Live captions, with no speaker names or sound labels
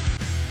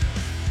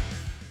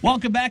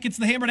Welcome back. It's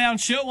the Hammer Down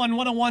Show on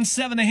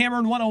 101.7 The Hammer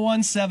and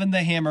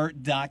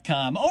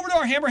 101.7thehammer.com. Over to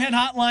our Hammerhead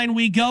Hotline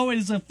we go. It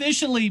is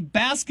officially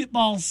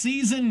basketball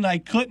season, and I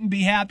couldn't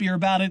be happier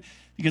about it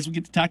because we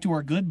get to talk to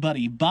our good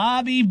buddy,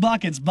 Bobby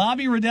Buckets.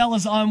 Bobby Riddell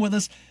is on with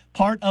us,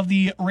 part of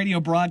the radio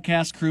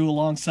broadcast crew,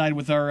 alongside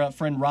with our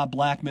friend Rob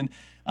Blackman.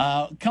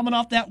 Coming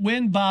off that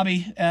win,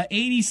 Bobby,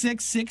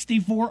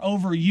 86-64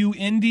 over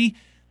UIndy.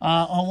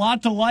 A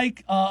lot to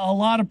like, a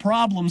lot of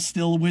problems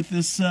still with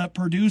this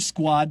Purdue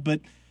squad,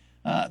 but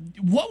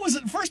what was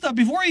it? First up,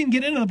 before we even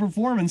get into the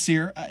performance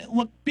here,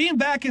 look, being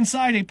back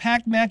inside a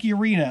packed Mackey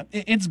Arena,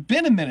 it's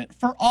been a minute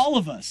for all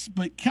of us,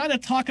 but kind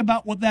of talk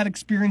about what that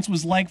experience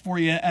was like for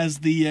you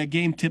as the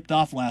game tipped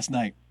off last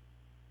night.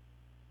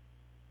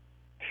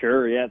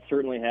 Sure, yeah, it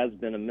certainly has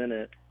been a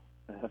minute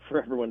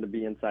for everyone to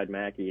be inside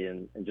Mackey,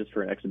 and just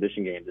for an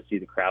exhibition game to see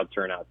the crowd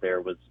turn out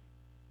there was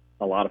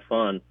a lot of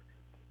fun.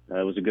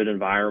 It was a good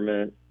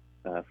environment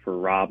for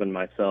Rob and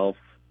myself.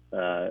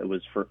 It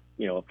was from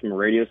a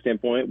radio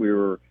standpoint, we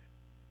were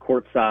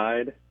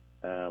courtside,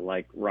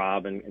 like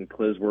Rob and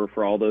Cliz were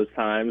for all those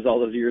times, all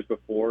those years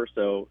before.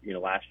 So,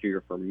 last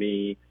year for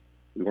me,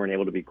 we weren't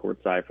able to be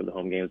courtside for the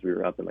home games. We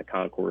were up in the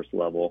concourse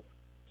level.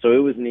 So it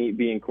was neat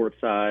being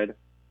courtside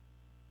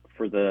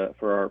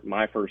for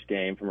my first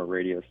game from a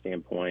radio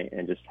standpoint,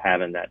 and just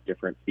having that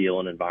different feel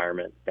and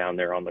environment down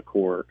there on the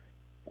court.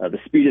 The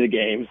speed of the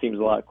game seems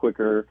a lot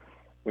quicker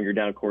when you're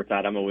down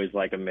courtside. I'm always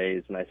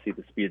amazed when I see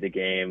the speed of the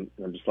game,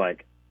 and I'm just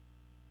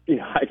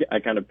I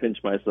kind of pinch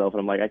myself, and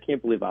I'm like, I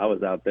can't believe I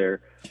was out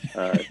there.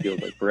 It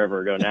feels like forever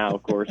ago now,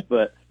 of course,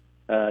 but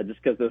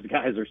just because those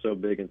guys are so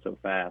big and so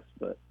fast.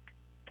 But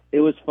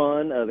it was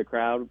fun. The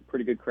crowd,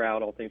 pretty good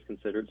crowd, all things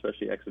considered,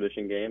 especially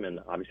exhibition game,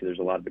 and obviously there's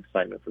a lot of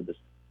excitement for this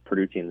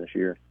Purdue team this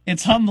year.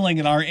 It's humbling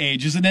at our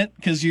age, isn't it?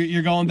 Because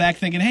you're going back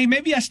thinking, hey,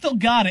 maybe I still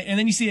got it. And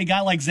then you see a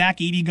guy like Zach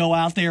Edey go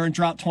out there and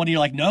drop 20. You're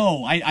like,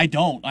 no, I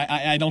don't.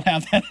 I don't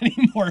have that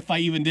anymore, if I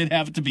even did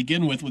have it to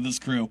begin with this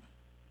crew.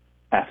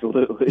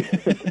 Absolutely.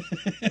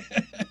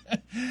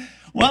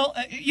 Well,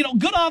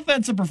 good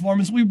offensive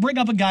performance. We bring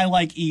up a guy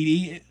like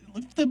Edey.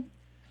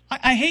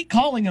 I hate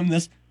calling him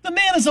this. The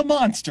man is a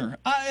monster.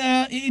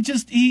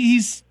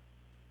 He's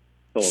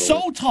totally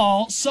so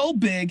tall, so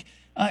big.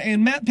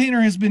 And Matt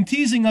Painter has been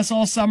teasing us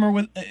all summer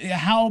with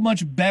how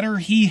much better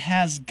he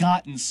has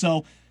gotten.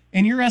 So,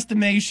 in your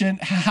estimation,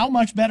 how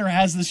much better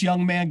has this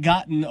young man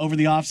gotten over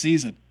the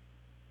offseason?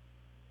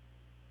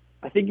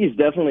 I think he's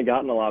definitely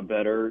gotten a lot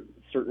better.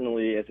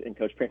 Certainly, and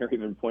Coach Painter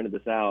even pointed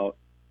this out,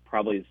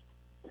 probably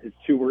his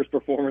two worst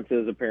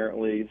performances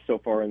apparently so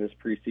far in this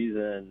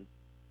preseason,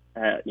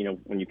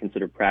 when you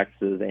consider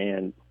practices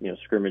and,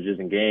 scrimmages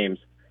and games,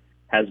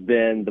 has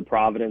been the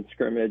Providence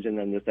scrimmage and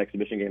then this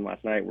exhibition game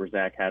last night, where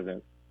Zach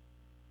hasn't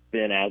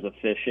been as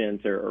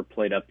efficient or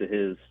played up to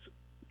his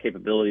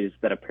capabilities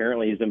that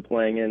apparently he's been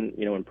playing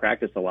in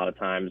practice a lot of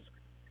times.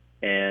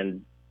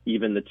 And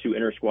even the two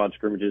inter-squad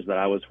scrimmages that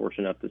I was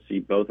fortunate enough to see,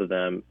 both of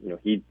them,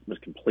 he was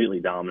completely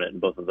dominant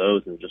in both of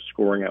those and just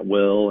scoring at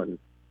will and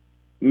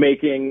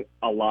making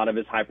a lot of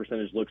his high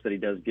percentage looks that he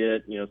does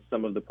get.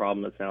 Some of the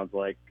problem, it sounds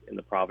like, in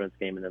the Providence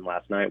game and then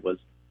last night was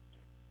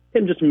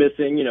him just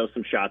missing,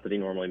 some shots that he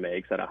normally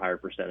makes at a higher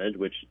percentage,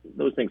 which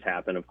those things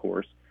happen, of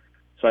course.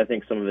 So I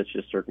think some of it's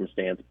just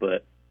circumstance,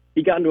 but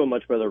he got into a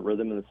much better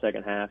rhythm in the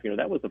second half.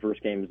 That was the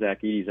first game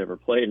Zach Edey's ever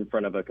played in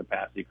front of a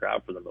capacity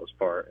crowd for the most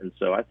part. And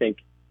so I think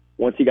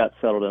once he got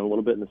settled in a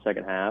little bit in the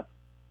second half,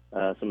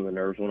 some of the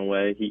nerves went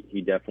away.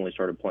 He definitely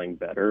started playing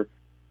better.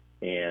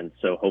 And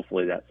so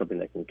hopefully that's something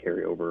that can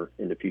carry over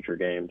into future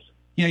games.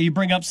 Yeah, you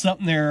bring up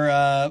something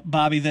there,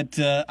 Bobby,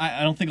 that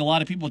I don't think a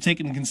lot of people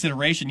take into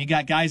consideration. You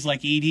got guys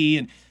like Edey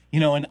and,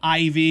 and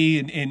Ivy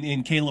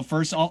and Caleb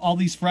Furst. All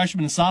these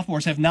freshmen and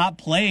sophomores have not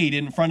played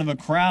in front of a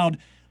crowd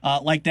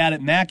like that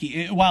at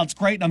Mackey. While it's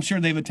great, I'm sure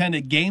they've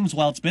attended games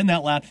while it's been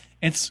that loud.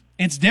 It's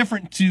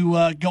different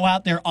to go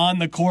out there on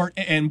the court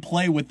and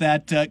play with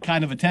that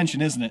kind of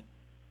attention, isn't it?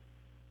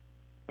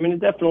 I mean, it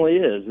definitely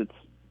is.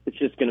 It's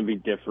just going to be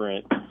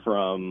different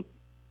from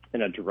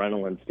an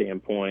adrenaline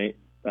standpoint.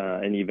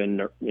 And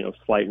even,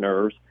 slight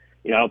nerves.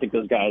 I don't think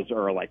those guys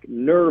are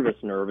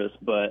nervous,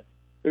 but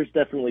there's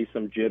definitely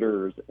some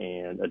jitters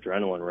and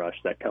adrenaline rush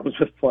that comes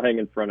with playing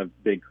in front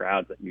of big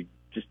crowds that you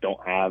just don't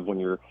have when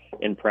you're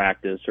in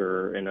practice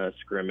or in a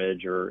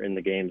scrimmage or in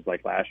the games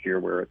like last year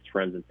where it's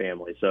friends and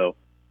family. So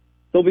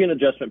there'll be an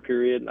adjustment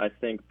period. I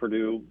think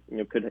Purdue,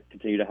 could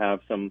continue to have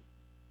some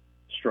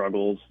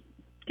struggles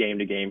game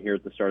to game here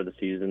at the start of the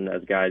season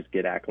as guys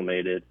get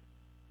acclimated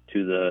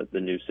to the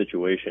new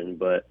situation,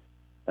 but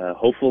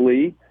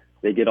hopefully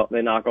they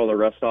knock all the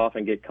rust off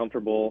and get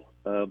comfortable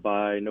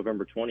by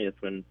November 20th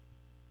when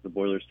the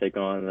Boilers take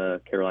on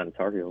the Carolina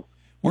Tar Heels.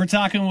 We're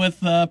talking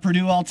with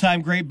Purdue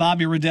all-time great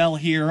Bobby Riddell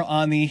here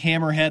on the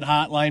Hammerhead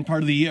Hotline,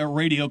 part of the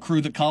radio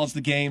crew that calls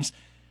the games.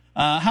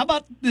 How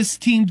about this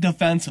team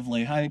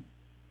defensively?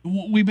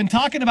 We've been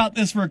talking about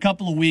this for a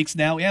couple of weeks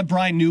now. We had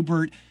Brian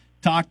Newbert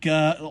talk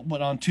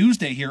on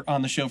Tuesday here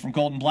on the show from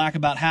Golden Black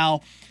about how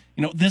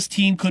this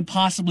team could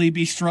possibly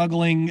be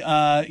struggling,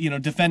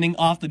 defending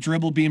off the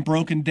dribble, being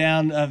broken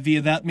down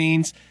via that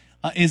means.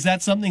 Is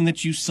that something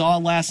that you saw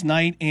last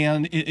night?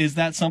 And is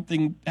that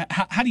something,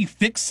 how do you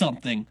fix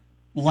something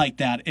like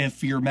that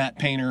if you're Matt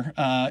Painter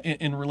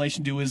in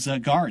relation to his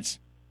guards?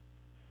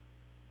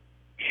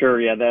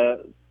 Sure, yeah,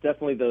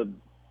 definitely the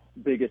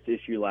biggest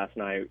issue last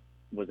night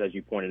was, as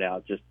you pointed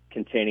out, just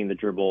containing the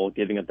dribble,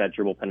 giving up that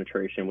dribble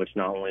penetration, which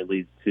not only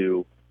leads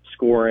to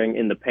scoring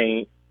in the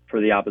paint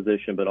for the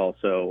opposition, but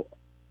also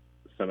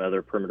some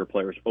other perimeter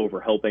players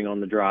over-helping on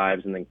the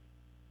drives, and then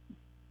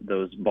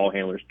those ball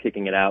handlers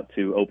kicking it out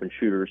to open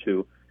shooters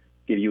who,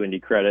 give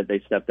UND credit, they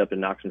stepped up and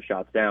knocked some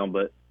shots down,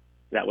 but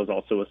that was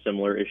also a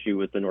similar issue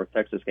with the North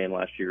Texas game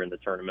last year in the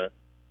tournament.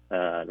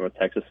 North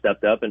Texas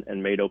stepped up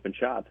and made open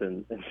shots,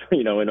 and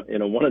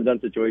in a one-and-done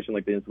situation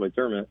like the NCAA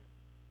tournament,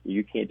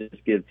 you can't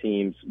just give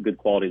teams good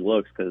quality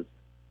looks, because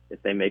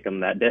if they make them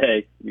that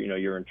day,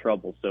 you're in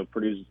trouble. So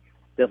Purdue's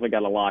definitely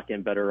got to lock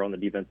in better on the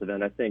defensive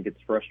end. I think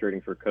it's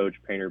frustrating for Coach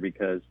Painter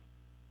because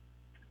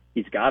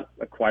he's got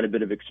quite a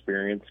bit of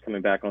experience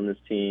coming back on this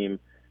team.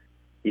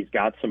 He's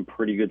got some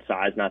pretty good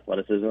size and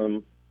athleticism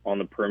on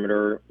the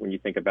perimeter when you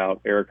think about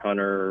Eric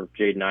Hunter,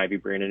 Jaden Ivey,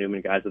 Brandon Newman,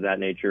 guys of that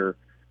nature.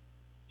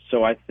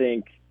 So I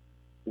think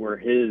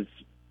where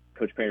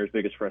Coach Painter's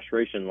biggest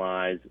frustration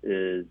lies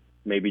is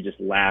maybe just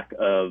lack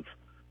of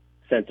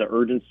sense of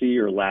urgency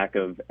or lack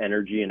of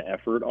energy and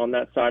effort on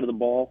that side of the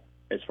ball,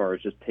 as far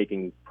as just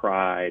taking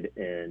pride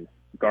in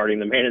guarding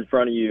the man in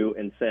front of you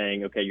and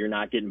saying, okay, you're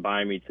not getting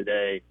by me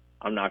today.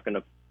 I'm not going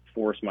to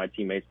force my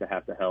teammates to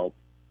have to help.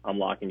 I'm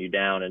locking you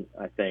down. And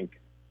I think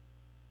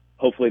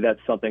hopefully that's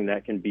something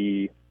that can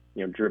be,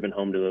 driven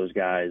home to those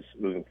guys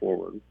moving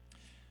forward.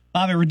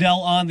 Bobby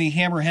Riddell on the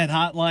Hammerhead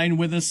Hotline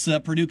with us.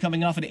 Purdue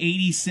coming off an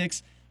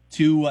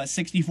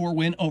 86-64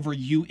 win over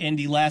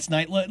UND last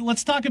night.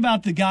 Let's talk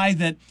about the guy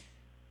that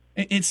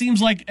it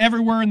seems like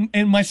everywhere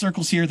in my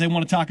circles here, they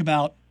want to talk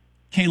about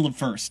Caleb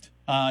Furst.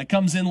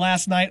 Comes in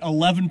last night,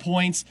 11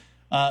 points,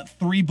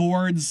 3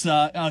 boards,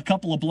 a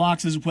couple of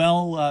blocks as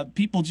well.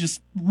 People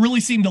just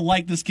really seem to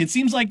like this kid.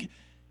 Seems like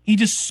he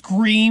just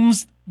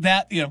screams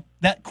that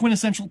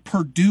quintessential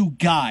Purdue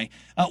guy.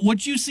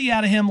 What'd you see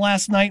out of him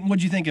last night, and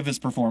what'd you think of his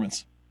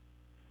performance?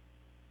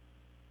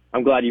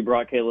 I'm glad you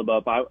brought Caleb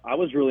up. I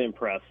was really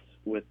impressed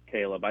with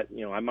Caleb.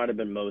 I might have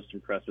been most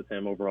impressed with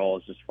him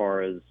overall, as far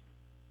as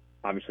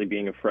obviously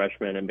being a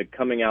freshman and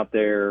coming out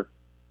there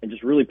and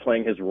just really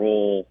playing his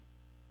role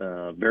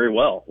very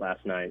well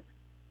last night.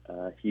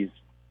 He's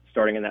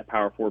starting in that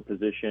power forward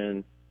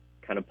position,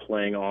 kind of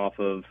playing off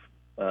of,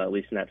 at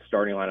least in that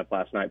starting lineup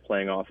last night,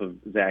 playing off of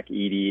Zach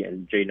Edey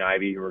and Jaden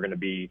Ivey, who are going to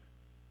be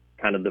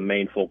kind of the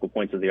main focal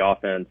points of the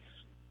offense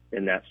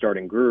in that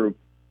starting group.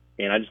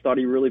 And I just thought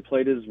he really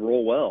played his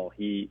role well.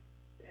 He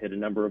hit a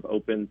number of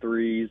open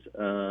threes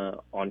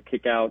on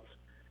kickouts,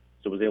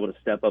 so was able to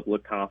step up,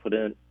 look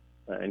confident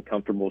and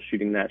comfortable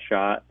shooting that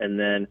shot, and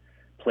then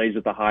plays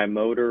with a high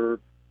motor,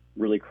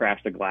 really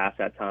crashed the glass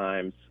at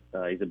times.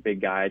 He's a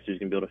big guy, so he's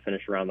going to be able to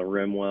finish around the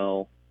rim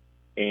well.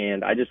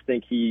 And I just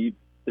think he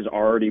is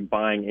already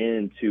buying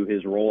into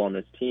his role on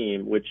this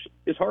team, which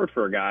is hard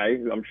for a guy,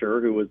 I'm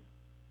sure, who was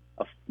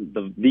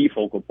the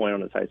focal point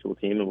on his high school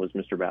team and was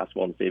Mr.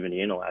 Basketball in the state of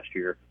Indiana last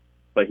year.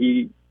 But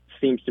he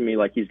seems to me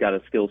like he's got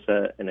a skill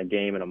set and a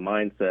game and a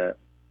mindset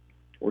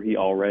where he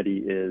already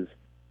is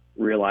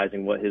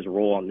realizing what his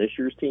role on this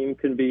year's team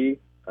can be,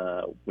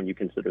 when you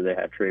consider they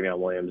have Travion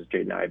Williams,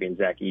 Jaden Ivey, and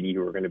Zach Edey,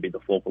 who are going to be the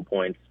focal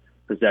points,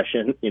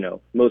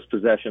 most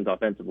possessions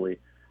offensively.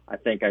 I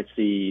think I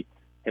see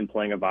him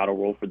playing a vital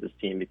role for this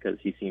team because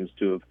he seems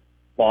to have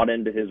bought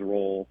into his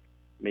role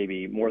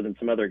maybe more than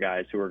some other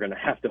guys who are going to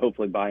have to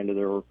hopefully buy into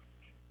their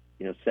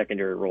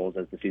secondary roles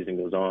as the season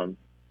goes on.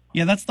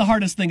 Yeah, that's the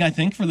hardest thing, I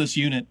think, for this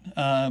unit,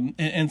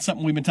 and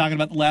something we've been talking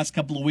about the last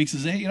couple of weeks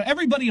is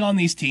everybody on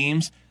these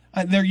teams,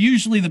 they're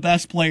usually the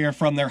best player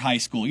from their high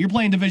school. You're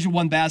playing Division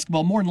I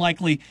basketball, more than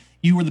likely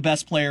you were the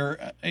best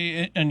player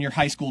in your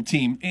high school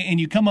team, and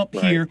you come up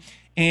here,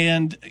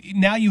 and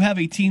now you have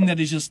a team that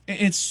is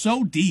it's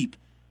so deep.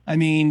 I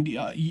mean,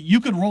 you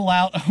could roll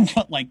out,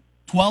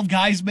 12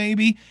 guys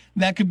maybe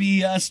that could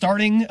be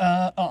starting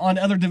on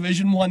other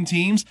Division I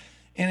teams.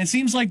 And it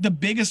seems like the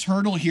biggest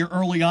hurdle here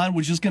early on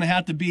was just going to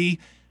have to be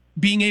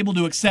being able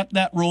to accept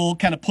that role,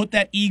 kind of put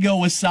that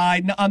ego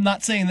aside. Now, I'm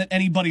not saying that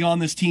anybody on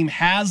this team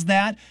has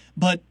that,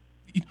 but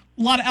a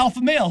lot of alpha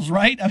males,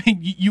 right? I mean,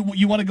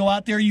 you want to go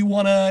out there, you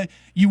want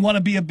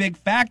to be a big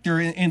factor,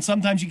 and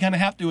sometimes you kind of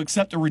have to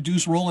accept a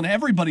reduced role, and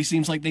everybody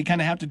seems like they kind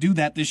of have to do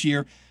that this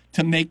year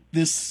to make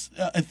this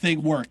a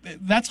thing work.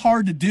 That's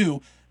hard to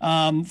do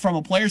from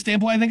a player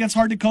standpoint. I think that's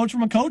hard to coach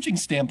from a coaching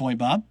standpoint,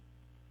 Bob.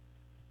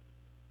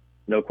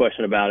 No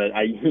question about it.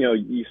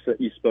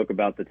 You spoke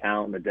about the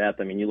talent and the depth.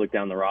 I mean, you look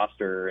down the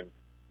roster and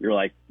you're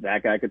like,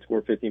 that guy could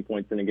score 15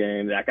 points in a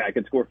game. That guy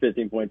could score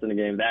 15 points in a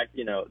game.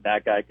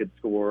 That guy could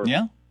score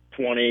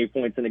 20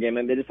 points in a game.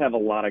 And they just have a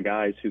lot of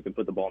guys who can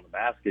put the ball in the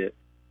basket.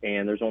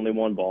 And there's only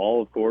one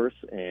ball, of course,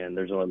 and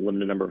there's a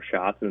limited number of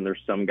shots. And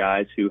there's some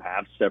guys who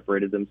have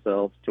separated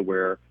themselves to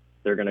where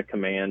they're going to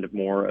command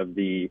more of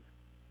the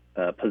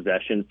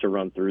possessions to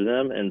run through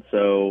them. And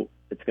so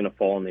it's going to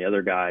fall on the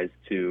other guys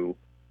to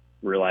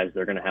realize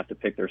they're going to have to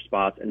pick their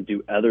spots and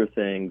do other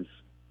things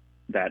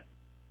that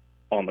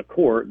on the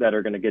court that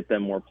are going to get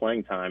them more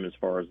playing time, as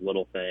far as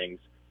little things,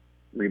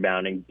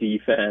 rebounding,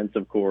 defense,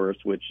 of course,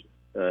 which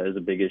is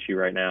a big issue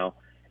right now.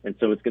 And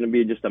so it's going to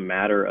be just a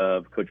matter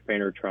of Coach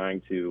Painter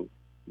trying to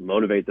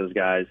motivate those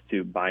guys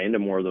to buy into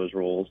more of those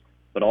roles,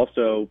 but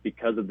also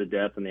because of the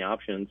depth and the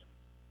options,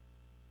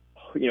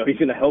 he's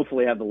going to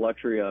hopefully have the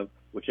luxury of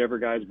whichever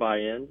guys buy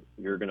in,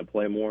 you're going to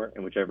play more,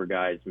 and whichever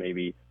guys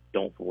maybe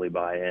don't fully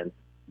buy in,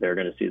 they're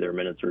going to see their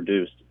minutes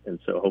reduced. And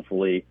so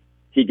hopefully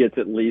he gets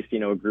at least,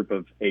 a group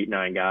of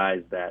 8-9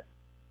 guys that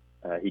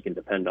he can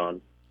depend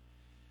on.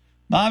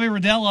 Bobby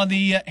Redell on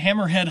the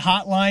Hammerhead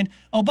Hotline.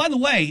 Oh, by the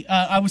way,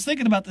 I was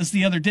thinking about this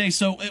the other day.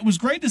 So it was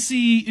great to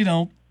see,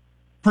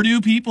 Purdue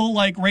people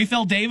like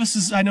Rafael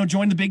Davis I know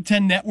joined the Big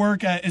Ten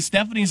Network.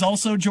 Stephanie's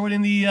also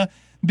joining the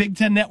Big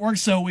Ten Network.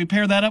 So we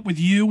pair that up with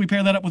you. We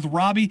pair that up with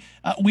Robbie.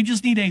 We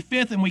just need a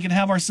fifth, and we can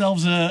have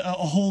ourselves a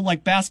whole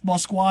basketball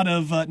squad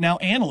of now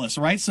analysts,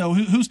 right? So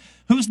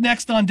who's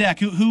next on deck?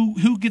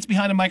 Who gets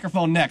behind a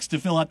microphone next to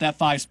fill out that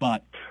 5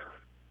 spot?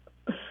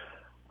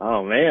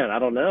 Oh man, I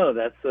don't know.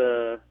 That's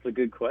a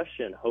good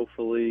question.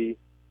 Hopefully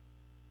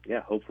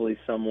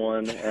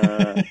someone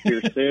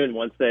here soon.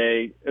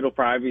 It'll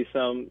probably be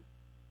some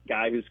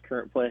guy who's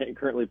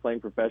currently playing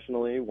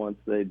professionally once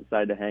they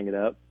decide to hang it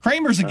up.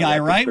 Kramer's a guy,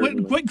 right?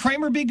 Would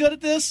Kramer be good at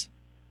this?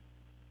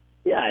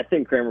 Yeah, I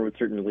think Kramer would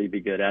certainly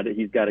be good at it.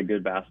 He's got a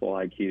good basketball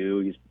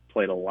IQ. He's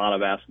played a lot of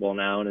basketball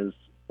now in his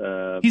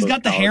he's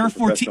got the hair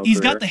for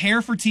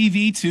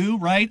TV too,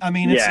 right? I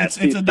mean, it's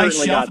a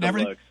nice shelf and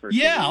everything.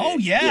 Yeah, TV. Oh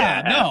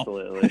yeah, no,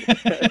 absolutely.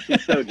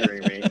 He's so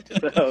dreamy.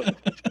 So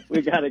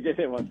we got to get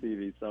him on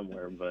TV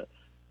somewhere. But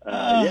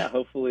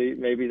hopefully,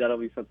 maybe that'll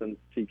be something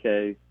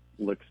TK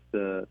looks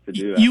to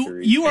do.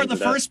 You are the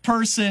first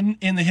person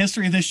in the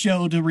history of this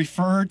show to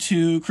refer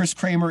to Chris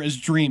Kramer as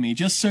dreamy.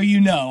 Just so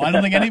you know, I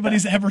don't think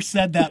anybody's ever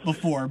said that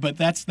before. But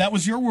that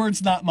was your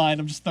words, not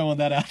mine. I'm just throwing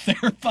that out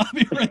there,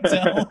 Bobby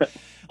Redell.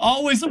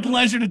 Always a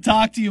pleasure to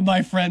talk to you,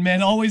 my friend,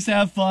 man. Always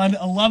have fun.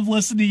 I love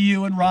listening to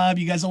you and Rob.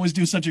 You guys always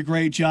do such a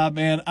great job,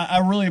 man. I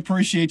really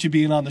appreciate you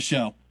being on the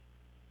show.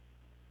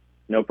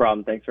 No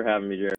problem. Thanks for having me, Jared.